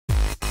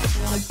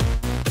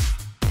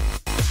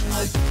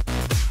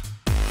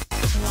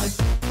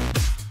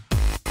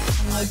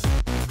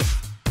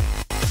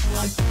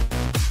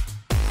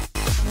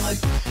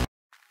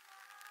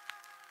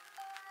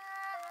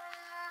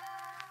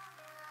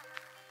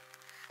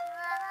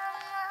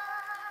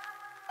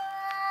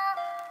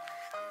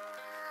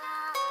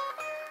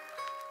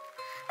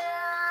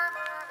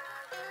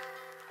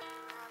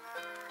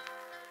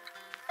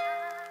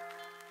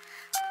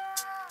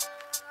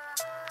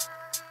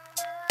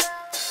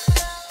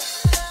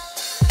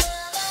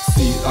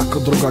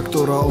Ako droga,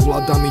 ktorá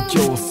ovláda mi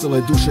telo, z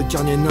celej duše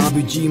ťa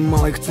nenávidím,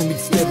 ale chcem byť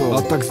s tebou.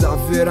 A tak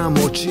zavieram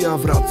oči a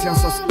vraciam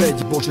sa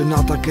späť. Bože, na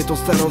takéto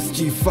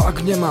starosti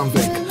fakt nemám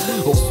vek.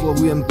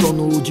 Oslovujem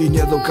tonu ľudí,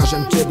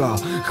 nedokážem teba.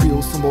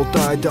 Chvíľu som bol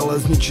tajt, ale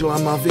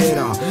zničila ma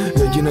viera.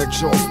 Jediné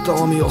čo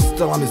ostala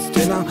mi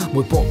stena.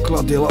 Môj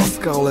poklad je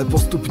láska, ale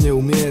postupne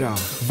umiera.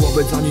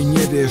 Vôbec ani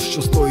nevieš,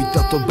 čo stojí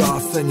táto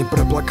báseň.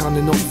 Preplakané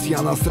noci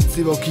a na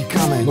srdci veľký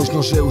kameň. Možno,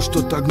 že už to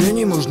tak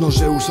není, možno,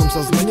 že už som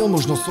sa zmenil,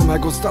 možno som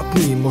jak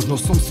ostatní, možno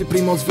som si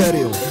primoc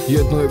veril.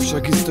 Jedno je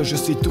však isté, že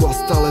si tu a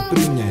stále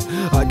pri mne.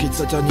 Aj keď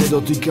sa ťa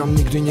nedotýkam,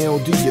 nikdy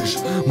neodídeš.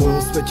 V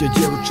mojom svete,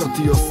 dievča,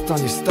 ty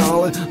ostaneš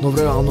stále, no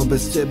reálno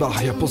bez teba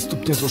ja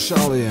postupne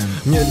zošaliem.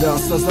 Nedá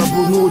sa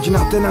zabudnúť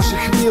na tie naše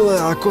chvíle,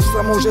 ako sa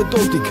môže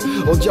dotyk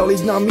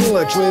oddialiť na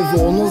milé. Čo je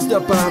voľnosť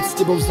a pád, s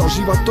tebou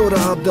zažívať to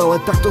rád, ale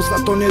takto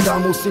sa to nedá,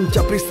 musím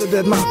ťa pri sebe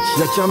mať.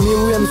 Ja ťa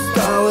milujem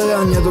stále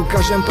a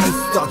nedokážem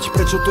prestať.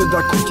 Prečo teda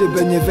ku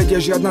tebe nevedie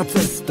žiadna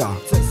cesta?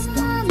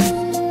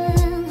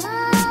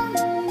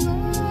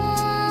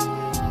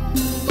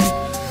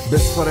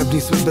 Bezfarebný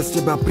svet bez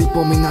teba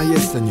pripomína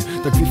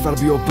jeseň. Tak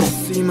vyfarbi ho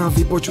prosím a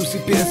vypočuj si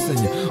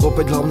pieseň.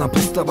 Opäť hlavná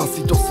postava,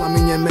 si to sa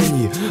mi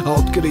nemení. A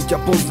odkedy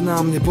ťa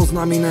poznám,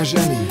 nepoznám iné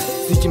ženy.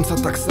 Cítim sa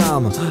tak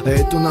sám a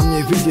je to na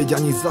mne vidieť.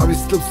 Ani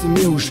závislivci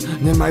mi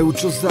už nemajú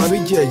čo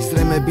zavidieť.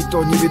 Zrejme by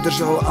to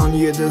nevydržal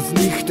ani jeden z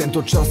nich.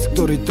 Tento čas,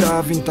 ktorý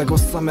trávim, tak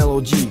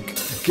osamelo dík.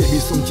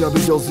 Keby som ťa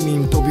videl s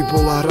ním, to by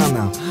bola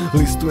rana.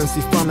 Listujem si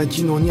v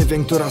pamäti, no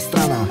neviem, ktorá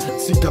strana.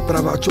 Si tá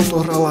pravá, čo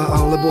to hrala,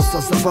 alebo sa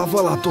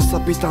zabávala. To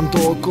sa pýtam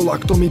dookola,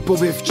 kto mi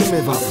povie, v čom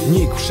je vás.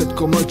 Nik,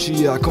 všetko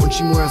mlčí a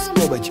končí moja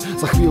spoveď.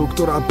 Za chvíľu,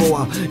 ktorá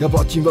bola, ja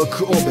platím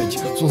veľkú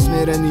obeť. Som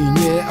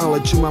zmierený, nie, ale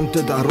čo mám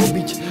teda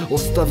robiť?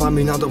 Ostáva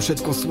mi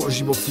nadovšetko svoj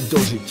život si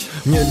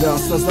dožiť. Nedá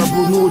sa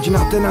zabudnúť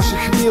na tie naše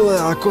chvíle,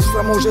 ako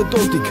sa môže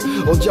dotyk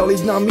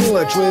oddialiť na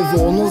milé. Čo je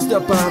voľnosť a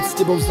pád, s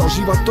tebou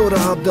zažívať to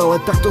rád, ale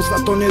takto sa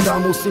to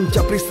nedá, musím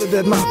ťa pri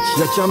sebe mať.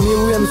 Ja ťa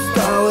milujem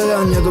stále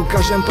a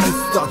nedokážem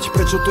prestať.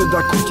 Prečo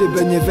teda ku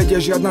tebe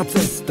nevedie žiadna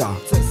cesta?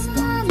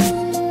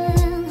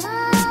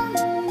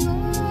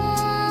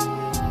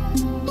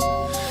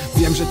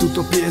 Viem, že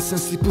túto piesen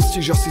si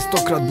pustíš asi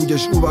 100-krát,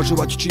 budeš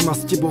uvažovať, či má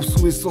s tebou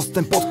súvislosť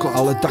ten podklad.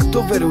 Ale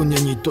takto veru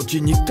není, to ti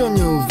nikto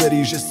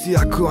neuverí, že si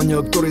ako aniel,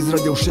 ktorý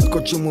zradil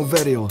všetko, čo mu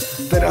veril.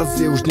 Teraz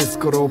je už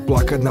neskoro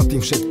plakať nad tým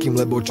všetkým,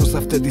 lebo čo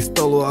sa vtedy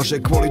stalo a že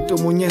kvôli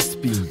tomu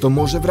nespím. To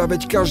môže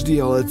vraveť každý,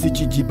 ale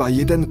cítiť iba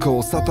jeden, koho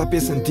sa tá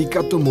piesen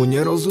týka, tomu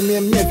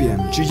nerozumiem, neviem.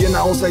 Či je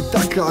naozaj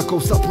taká, ako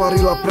sa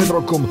tvarila pred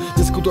rokom.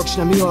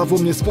 Neskutočne milá vo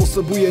mne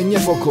spôsobuje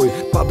nepokoj.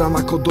 Padám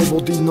ako do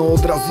vody, no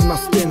odrazí ma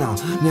stena.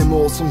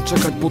 Nemohol som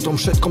čakať, potom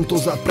všetkom to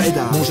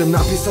zapredá. Môžem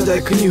napísať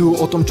aj knihu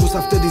o tom, čo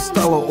sa vtedy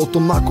stalo, o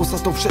tom, ako sa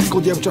to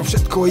všetko, dievča,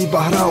 všetko iba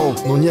hralo.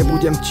 No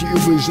nebudem ti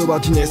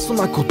ubližovať, nie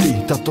som ako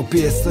ty. Táto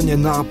pieseň je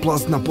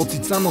náplast na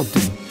pocit samoty.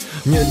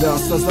 Nedá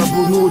sa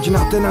zabudnúť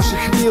na tie naše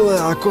chvíle,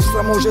 ako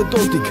sa môže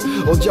dotyk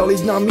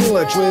oddialiť na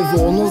milé. Čo je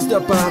voľnosť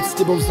a pád, s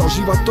tebou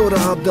zažívať to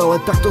rád, ale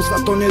takto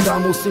sa to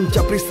nedá, musím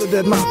ťa pri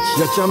sebe mať.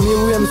 Ja ťa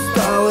milujem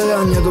stále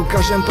a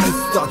nedokážem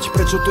prestať.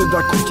 Prečo teda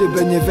ku tebe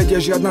nevedie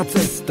žiadna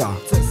cesta?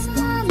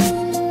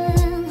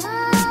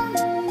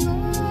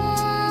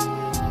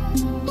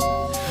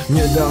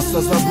 Nedá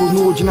sa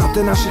zabudnúť na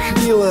tie naše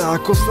chvíle,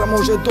 ako sa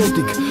môže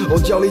dotyk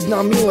oddialiť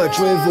na milé.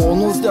 Čo je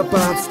voľnosť a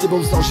pád, s tebou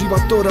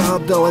zažívať to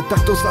rád, ale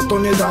takto sa to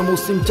nedá,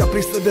 musím ťa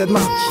pri sebe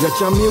mať. Ja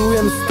ťa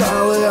milujem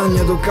stále a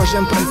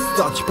nedokážem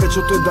prestať.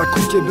 Prečo teda ku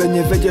tebe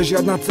nevedie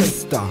žiadna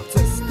cesta?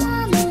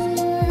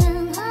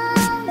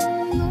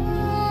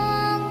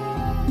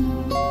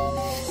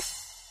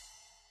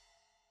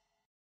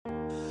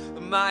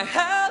 My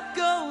health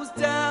goes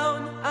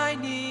down, I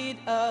need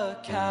a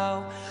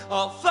cow.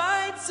 I'll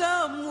find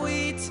some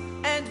wheat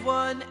and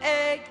one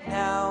egg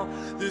now.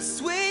 The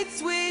sweet,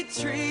 sweet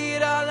treat,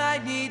 all I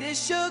need is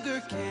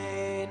sugar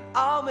cane.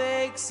 I'll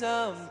make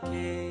some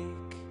cake.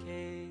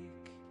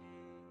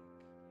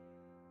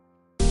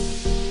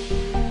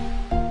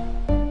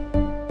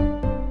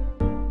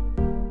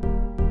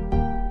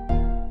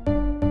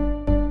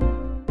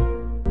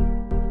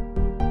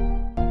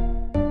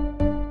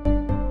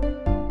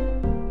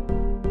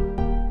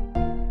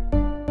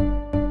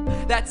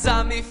 That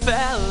zombie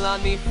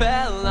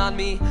fell on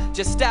me,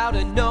 just out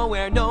of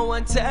nowhere, no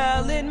one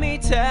telling me.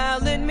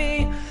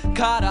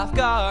 Caught off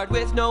guard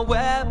with no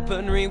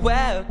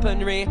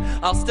weaponry.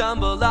 I'll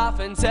stumble off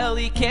until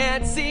he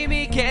can't see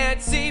me.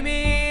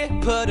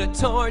 Put a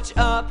torch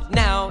up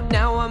now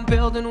I'm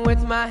building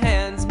with my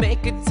hands.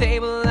 Make a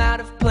table out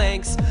of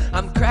planks,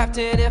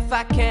 crafting if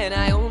I can.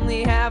 I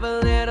only have a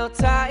little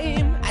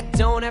time. I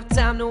don't have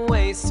time to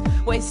waste,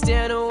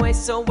 wasting away.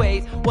 So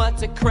wait, what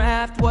to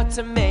craft, what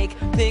to make?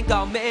 Think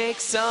I'll make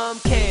some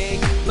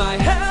cake. My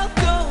health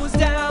goes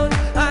down,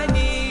 I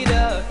need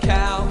a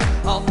cow.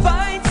 I'll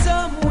find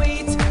some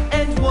wheat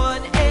and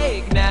 1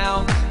 egg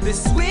now.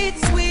 This sweet,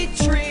 sweet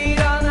treat,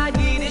 all I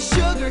need is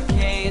sugar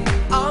cane.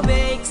 I'll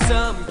make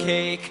some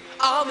cake,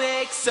 I'll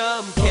make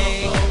some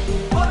cake.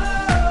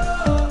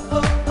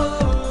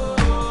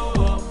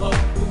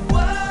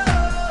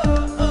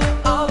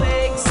 I'll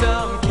make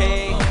some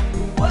cake.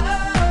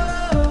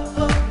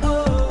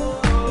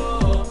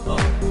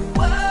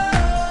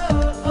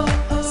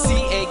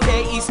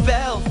 C-A-K-E,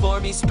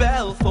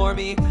 spell for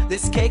me.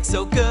 This cake's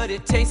so good,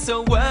 it tastes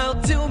so well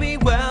to me,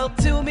 well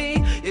to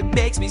me. It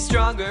makes me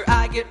stronger,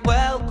 I get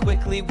well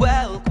quickly,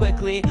 well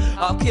quickly.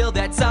 I'll kill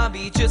that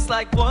zombie just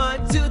like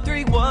 1, 2,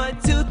 3,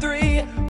 1, 2, 3.